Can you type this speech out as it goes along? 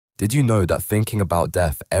Did you know that thinking about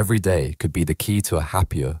death every day could be the key to a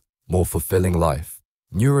happier, more fulfilling life?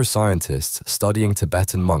 Neuroscientists studying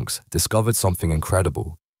Tibetan monks discovered something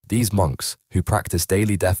incredible. These monks, who practice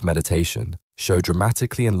daily death meditation, show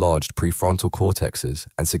dramatically enlarged prefrontal cortexes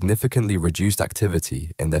and significantly reduced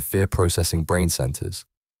activity in their fear-processing brain centers.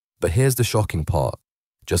 But here's the shocking part.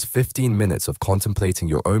 Just 15 minutes of contemplating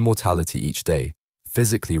your own mortality each day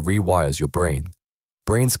physically rewires your brain.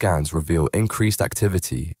 Brain scans reveal increased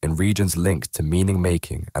activity in regions linked to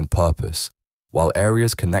meaning-making and purpose, while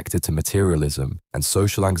areas connected to materialism and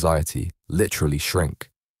social anxiety literally shrink.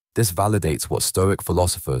 This validates what Stoic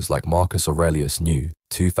philosophers like Marcus Aurelius knew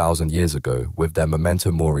 2,000 years ago with their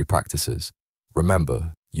memento mori practices.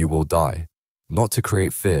 Remember, you will die, not to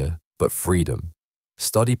create fear, but freedom.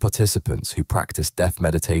 Study participants who practiced death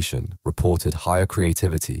meditation reported higher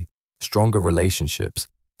creativity, stronger relationships,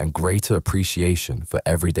 and greater appreciation for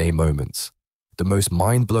everyday moments. The most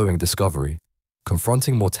mind-blowing discovery: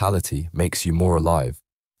 confronting mortality makes you more alive.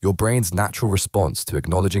 Your brain's natural response to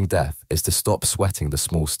acknowledging death is to stop sweating the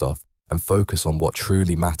small stuff and focus on what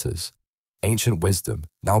truly matters. Ancient wisdom,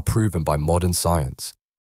 now proven by modern science.